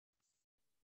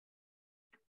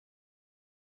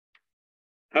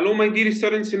Hello, my dear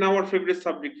students in our favorite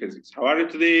subject, physics. How are you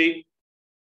today?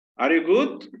 Are you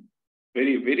good?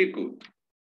 Very, very good.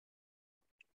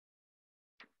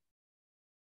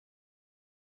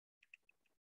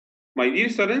 My dear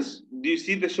students, do you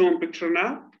see the shown picture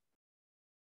now?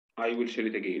 I will share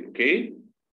it again, okay?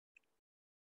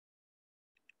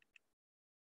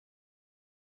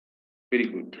 Very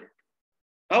good.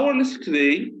 Our lesson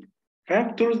today,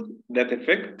 factors that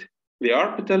affect the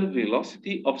orbital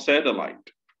velocity of satellite.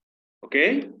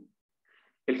 Okay?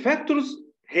 الفاكتورز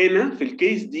هنا في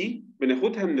الكيس دي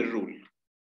بناخدها من الرول.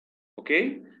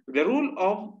 Okay? The rule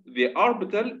of the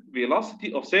orbital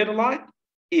velocity of satellite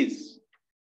is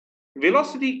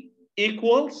velocity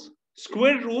equals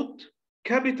square root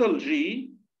capital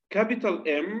G capital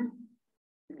M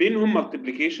بينهم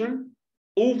multiplication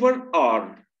over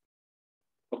R.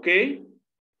 اوكي؟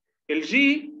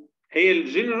 الجي هي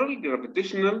الجنرال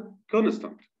gravitational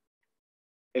constant.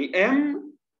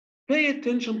 الام pay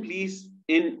attention please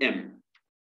in M.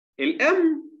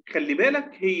 الام خلي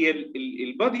بالك هي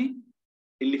البادي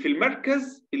اللي في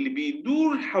المركز اللي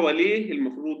بيدور حواليه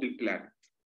المفروض البلانت.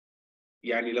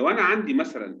 يعني لو انا عندي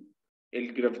مثلا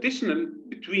الجرافيتيشنال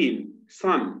between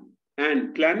sun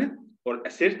and planet or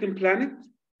a certain planet،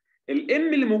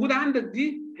 الام اللي موجوده عندك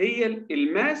دي هي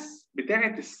الماس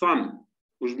بتاعه الصن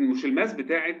مش الماس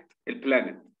بتاعه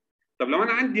البلانت. طب لو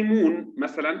انا عندي مون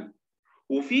مثلا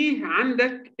وفيه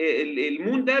عندك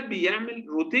المون ده بيعمل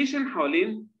روتيشن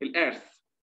حوالين الارث،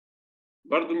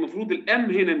 برضو المفروض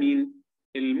الام هنا مين؟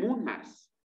 المون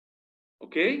ماس.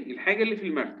 اوكي؟ الحاجه اللي في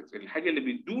المركز، الحاجه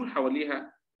اللي بتدور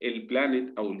حواليها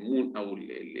البلانت او المون او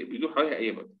اللي بيدور حواليها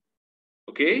اي بادي.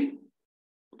 اوكي؟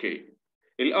 اوكي.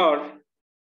 الار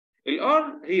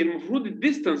هي المفروض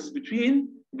الديستانس between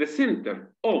the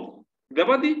center of the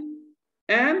body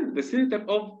and the center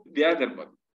of the other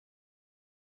body.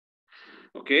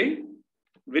 Okay?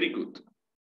 Very good.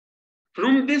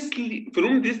 From this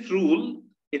rule,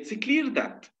 it's clear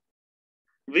that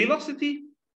velocity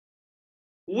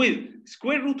with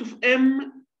square root of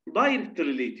m directly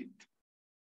related.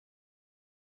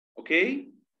 Okay?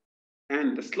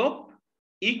 And the slope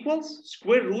equals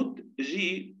square root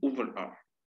g over r.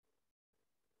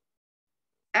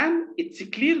 And it's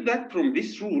clear that from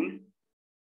this rule,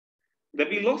 the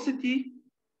velocity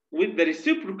with the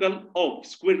reciprocal of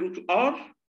square root r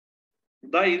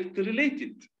directly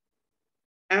related,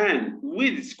 and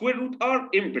with square root r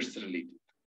inversely related.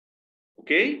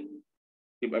 Okay?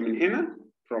 يبقى من هنا,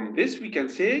 from this we can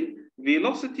say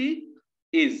velocity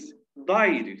is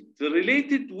directly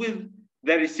related with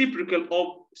the reciprocal of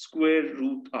square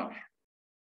root r.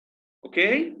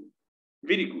 Okay?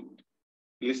 Very good.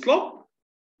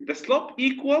 The slope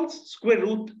equals square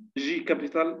root g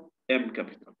capital m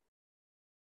capital.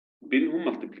 بينهم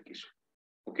multiplication.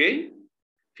 اوكي؟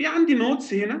 في عندي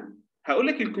نوتس هنا هقول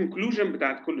لك الكونكلوجن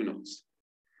بتاعت كل نوتس.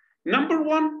 Number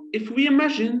one, if we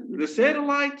imagine the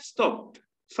satellite stopped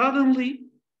suddenly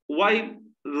while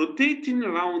rotating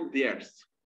around the Earth.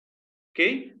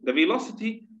 Okay? The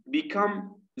velocity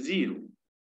become zero.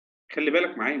 خلي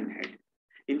بالك معايا من حاجة.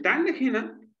 انت عندك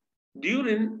هنا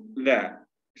during the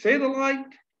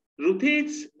satellite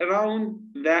rotates around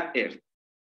the Earth.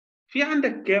 في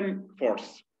عندك كام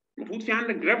force؟ المفروض في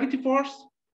عندك gravity force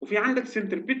وفي عندك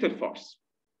centripetal force.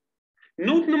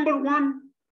 Note number one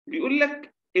بيقول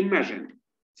لك imagine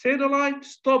satellite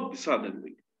stopped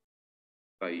suddenly.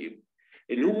 طيب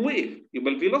ان هو وقف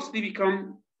يبقى الفيلوسيتي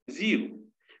become zero.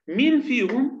 مين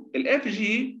فيهم الاف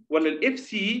جي ولا الاف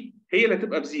سي هي اللي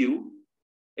هتبقى بزيرو؟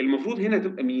 المفروض هنا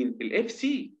تبقى مين؟ الاف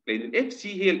سي، لان الاف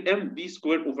سي هي الام في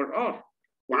سكوير اوفر ار،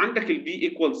 وعندك الفي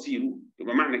ايكوال زيرو،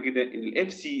 يبقى معنى كده ان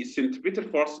الاف سي السنتريبيتال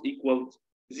فورس ايكوال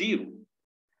زيرو.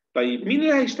 طيب مين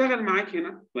اللي هيشتغل معاك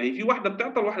هنا؟ ما هي في واحده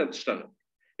بتعطل وواحده بتشتغل.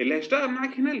 اللي هيشتغل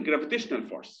معاك هنا الجرافيتيشنال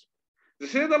فورس. The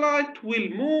satellite will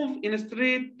move in a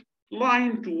straight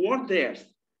line toward the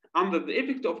Earth under the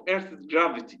effect of Earth's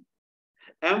gravity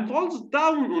and falls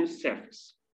down on its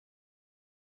surface.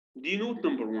 دي نوت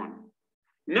نمبر 1.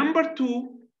 نمبر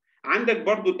 2 عندك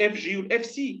برضو الاف جي والاف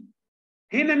سي.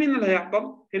 هنا مين اللي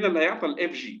هيعطل؟ هنا اللي هيعطل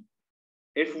الاف جي.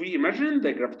 If we imagine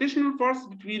the gravitational force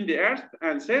between the Earth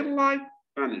and satellite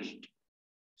vanished.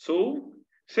 So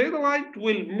satellite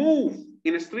will move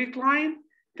in a straight line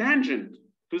tangent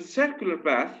to the circular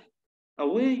path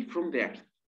away from the Earth.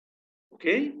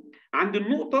 اوكي؟ عند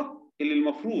النقطة اللي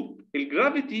المفروض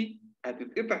الجرافيتي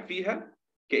هتتقطع فيها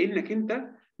كأنك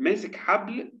انت ماسك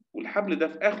حبل، والحبل ده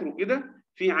في آخره كده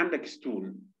في عندك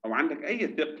ستون أو عندك أي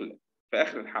ثقل في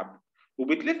آخر الحبل،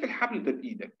 وبتلف الحبل ده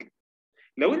بإيدك.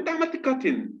 لو انت عملت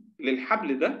كاتن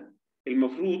للحبل ده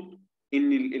المفروض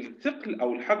ان الثقل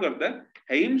أو الحجر ده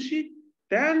هيمشي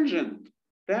تانجنت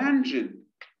tangent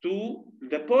to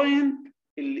the point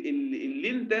اللي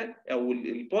انت او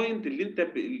البوينت اللي انت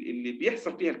اللي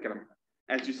بيحصل فيها الكلام ده.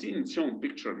 As you see in shown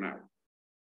picture now.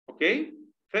 Okay?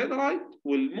 Satellite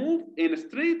will move in a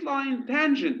straight line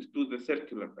tangent to the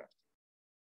circular path.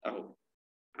 اهو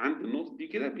عند النقطة دي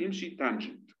كده بيمشي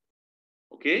tangent.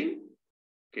 Okay?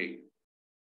 Okay.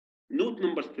 Note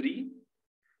number 3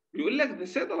 بيقول لك the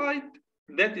satellite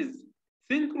that is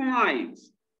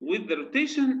synchronized with the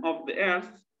rotation of the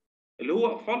earth اللي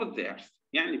هو follow the earth.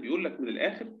 يعني بيقول لك من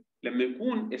الاخر لما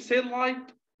يكون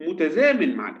الساتلايت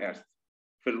متزامن مع الارث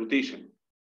في الروتيشن،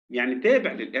 يعني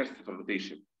تابع للارث في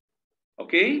الروتيشن.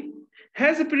 اوكي؟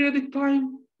 has a periodic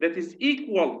time that is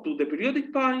equal to the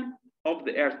periodic time of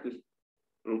the earth's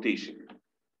rotation.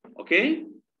 Okay?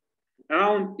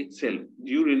 around itself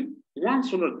during one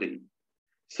solar day.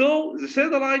 So the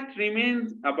satellite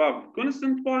remains above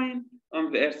constant point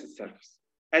on the earth's surface.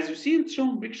 As you see in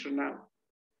shown picture now.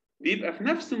 بيبقى في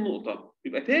نفس النقطة،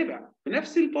 بيبقى تابع في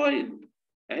نفس البوينت.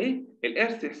 اهي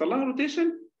الارث يحصل لها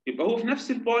روتيشن يبقى هو في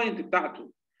نفس البوينت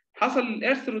بتاعته. حصل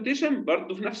الارث روتيشن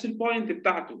برضه في نفس البوينت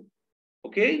بتاعته.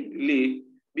 اوكي؟ ليه؟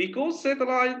 Because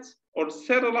satellites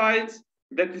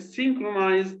that is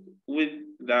synchronized with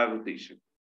the rotation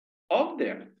of the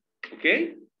earth.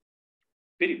 Okay?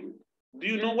 Very good. Do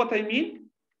you know what I mean?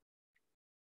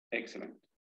 Excellent.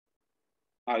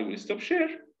 I will stop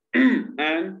share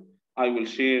and I will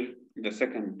share the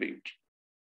second page.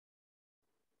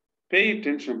 Pay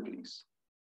attention, please.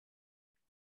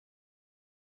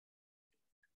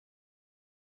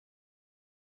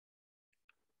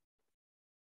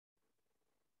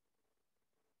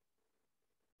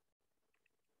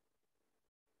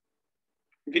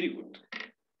 Very good.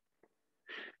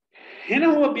 هنا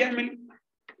هو بيعمل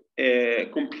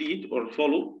complete or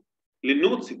follow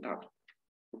للنوتس بتاعته.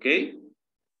 اوكي؟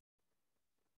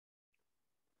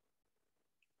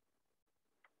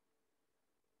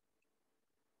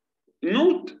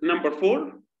 Note number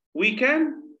 4, we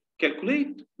can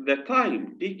calculate the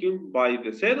time taken by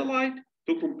the satellite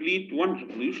to complete one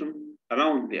revolution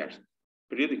around the Earth.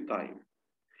 Periodic time.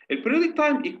 The periodic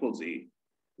time equals ايه؟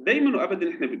 دايما وابدا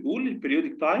احنا بنقول ال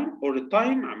periodic time or the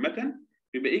time عامة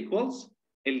بيبقى equals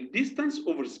ال distance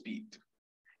over speed.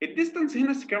 ال distance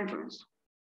هنا circumference.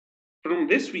 From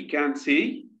this we can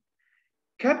say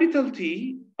capital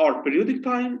T or periodic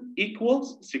time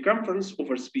equals circumference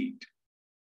over speed.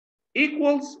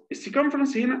 Equals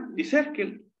circumference هنا دي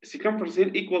circle, circumference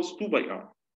هنا equals 2 by r.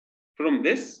 From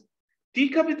this, T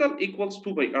capital equals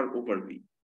 2 by r over v.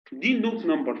 دي note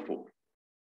number 4.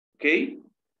 Okay?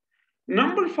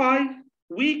 Number 5,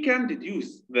 we can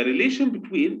deduce the relation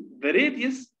between the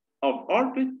radius of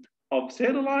orbit of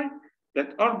satellite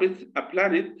that orbits a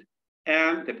planet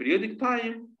and the periodic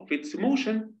time of its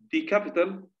motion T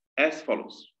capital as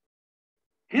follows.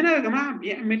 هنا يا جماعة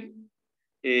بيعمل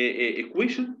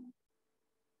equation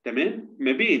تمام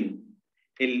ما بين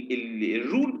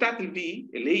الرول بتاعت الفي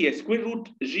اللي هي سكوير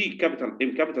روت جي كابيتال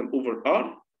ام كابيتال اوفر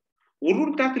ار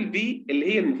والرول بتاعت الفي اللي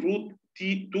هي المفروض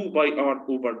تي 2 باي ار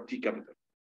اوفر تي كابيتال.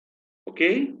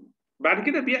 اوكي؟ بعد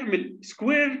كده بيعمل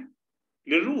سكوير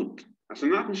للروت عشان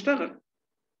نعرف نشتغل.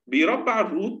 بيربع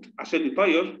الروت عشان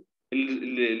يطير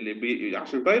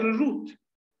عشان يطير الروت.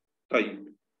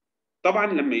 طيب طبعا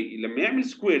لما يعمل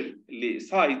سكوير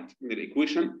لسايد من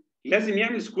الايكويشن لازم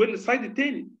يعمل سكوير للسايد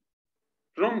الثاني.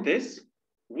 From this,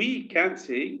 we can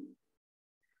say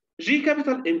G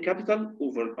capital M capital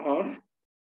over R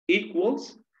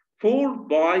equals 4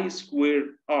 pi square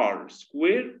R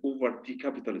square over T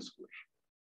capital square.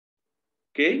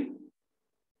 Okay?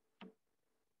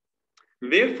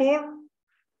 Therefore,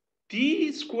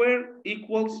 T square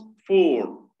equals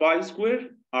 4 pi square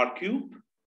R cube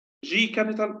G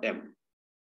capital M.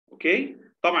 Okay?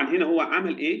 طبعا هنا هو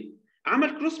عمل ايه؟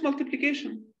 عمل cross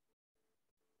multiplication.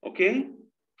 Okay?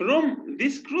 From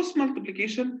this cross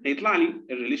multiplication هيطلع لي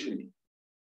الريليشن دي.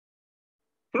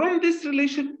 From this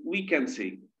relation we can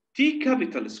say T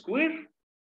capital square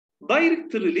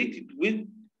directly related with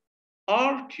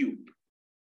R cube.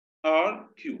 R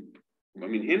cube.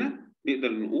 ومن هنا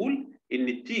نقدر نقول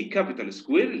ان T capital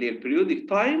square اللي هي periodic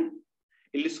time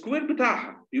السكوير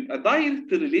بتاعها يبقى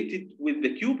directly related with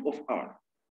the cube of R.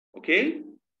 Okay?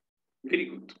 Very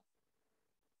good.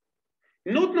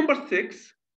 Note number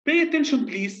 6. Pay attention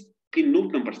please in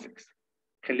note number 6.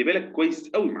 خلي بالك كويس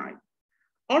قوي معايا.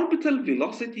 Orbital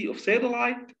velocity of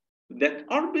satellite that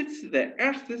orbits the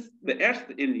Earth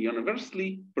in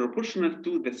universally proportional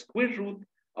to the square root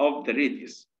of the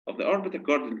radius of the orbit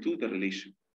according to the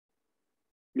relation.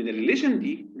 من الريليشن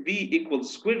دي V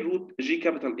equals square root G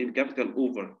capital M capital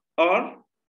over R.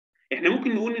 احنا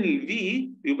ممكن نقول ان ال V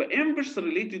يبقى inverse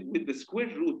related with the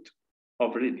square root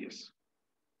of radius.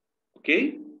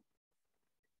 اوكي؟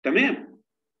 تمام.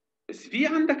 بس في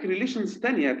عندك ريليشنز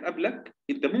ثانيه هتقابلك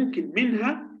انت ممكن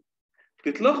منها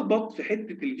تتلخبط في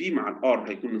حته ال V مع ال R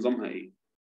هيكون نظامها ايه؟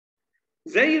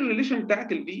 زي الريليشن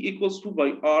بتاعت ال V equals 2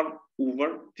 by R over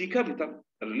T capital.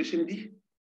 الريليشن دي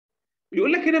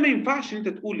بيقول لك هنا ما ينفعش انت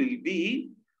تقول ال V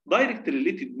direct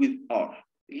related with R.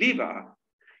 ليه بقى؟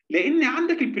 لان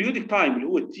عندك البريودك تايم اللي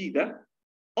هو التي ده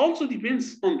also depends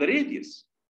on the radius.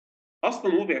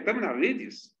 اصلا هو بيعتمد على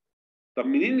الراديوس. طب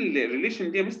منين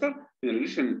الريليشن دي يا مستر؟ من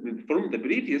الريليشن from the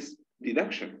previous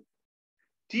deduction.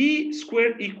 T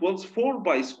square equals 4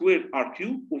 by square R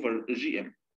cube over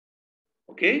GM.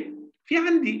 اوكي؟ في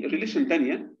عندي ريليشن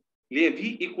ثانيه اللي هي V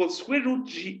equals square root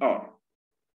GR.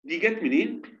 دي جت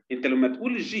منين؟ انت لما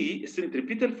تقول G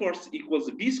centripetal force equals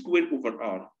V square over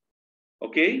R.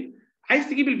 اوكي؟ عايز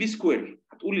تجيب ال V square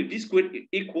هتقول ال V square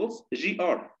equals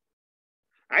GR.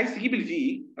 عايز تجيب ال V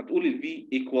هتقول ال V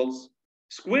equals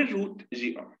square root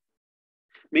GR.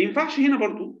 ما ينفعش هنا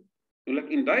برضو يقول لك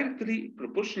indirectly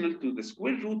proportional to the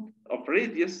square root of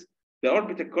radius the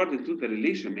orbit according to the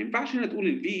relation. ما ينفعش هنا تقول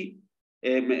ال V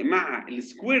مع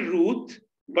السكوير روت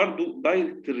برضو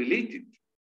direct related.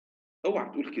 اوعى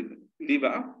تقول كده. ليه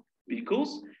بقى؟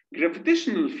 Because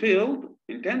gravitational field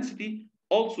intensity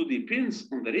also depends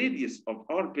on the radius of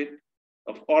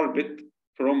orbit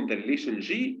from the relation G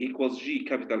equals G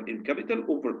capital M capital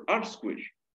over R square.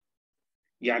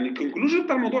 يعني الكونكلوجن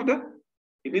بتاع الموضوع ده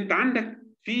ان انت عندك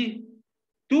في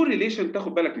تو ريليشن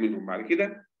تاخد بالك منهم. بعد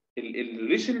كده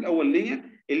الريليشن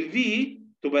الاولانيه ال V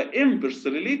تبقى inverse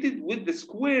related with the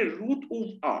square root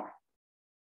of R.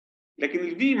 لكن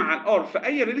ال V مع ال R في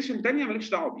اي ريليشن ثانيه مالكش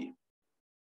دعوه بيها.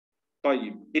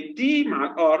 طيب ال T مع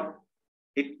ال R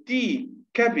ال T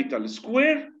capital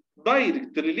square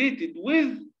direct related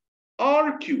with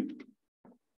R cube.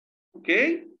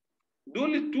 اوكي؟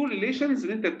 دول التو ريليشنز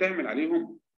اللي انت بتعمل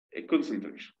عليهم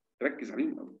الكونسنتريشن. ركز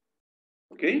عليهم قوي.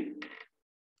 اوكي؟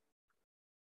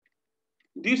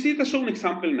 Do you see the shown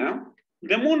example now?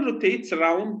 The moon rotates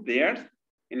around the Earth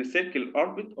in a circular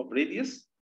orbit of radius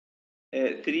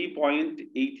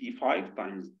 3.85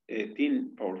 times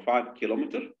 10 power 5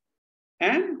 kilometer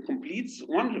and completes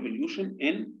one revolution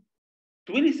in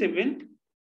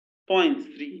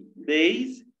 27.3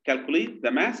 days. Calculate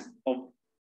the mass of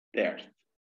the Earth.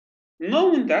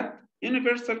 Knowing that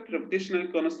universal gravitational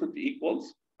constant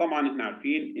equals, طبعا احنا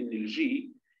عارفين ان ال G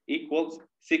equals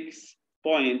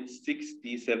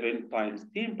 6.67 times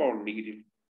 10 power negative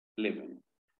 11.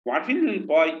 وعارفين ان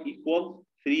الباي equals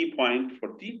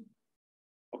 3.14.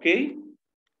 اوكي؟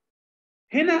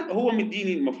 هنا هو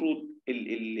مديني المفروض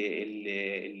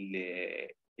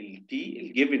التي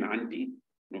الجيفن عندي.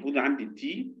 المفروض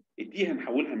عندي التي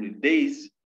هنحولها من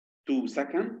الدايز to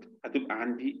second. هتبقى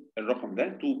عندي الرقم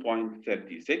ده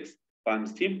 2.36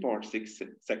 times 10 power 6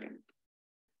 second.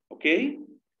 اوكي؟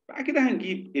 بعد كده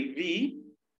هنجيب ال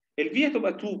V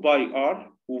هتبقى 2 باي R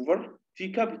over T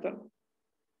capital.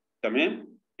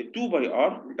 تمام؟ ال 2 باي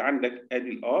R انت عندك ادي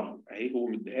ال R اهي هو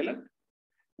مديها لك،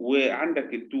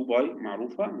 وعندك ال 2 باي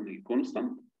معروفه من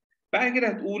الكونستانت. بعد كده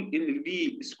هتقول ان ال V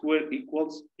square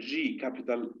equals G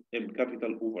capital M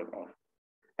capital over R.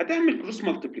 هتعمل كروس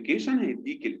مالتيبليكيشن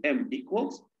هيديك ال M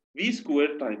equals V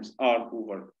square times R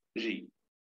over G.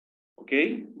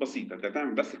 اوكي؟ بسيطه. انت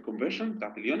هتعمل بس الكونفرشن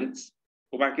بتاعت اليونتس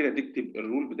وبعد كده تكتب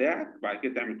الرول بتاعك. بعد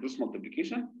كده تعمل كروس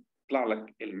مالتيبليكيشن يطلع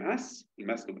لك الماس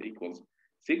تبقى equals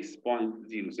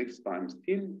 6.06 times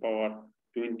 10 power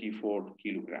 24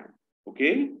 kilogram.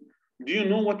 Okay? Do you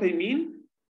know what I mean?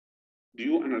 Do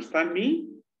you understand me?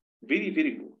 Very,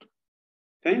 very good.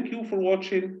 Thank you for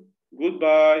watching.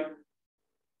 Goodbye.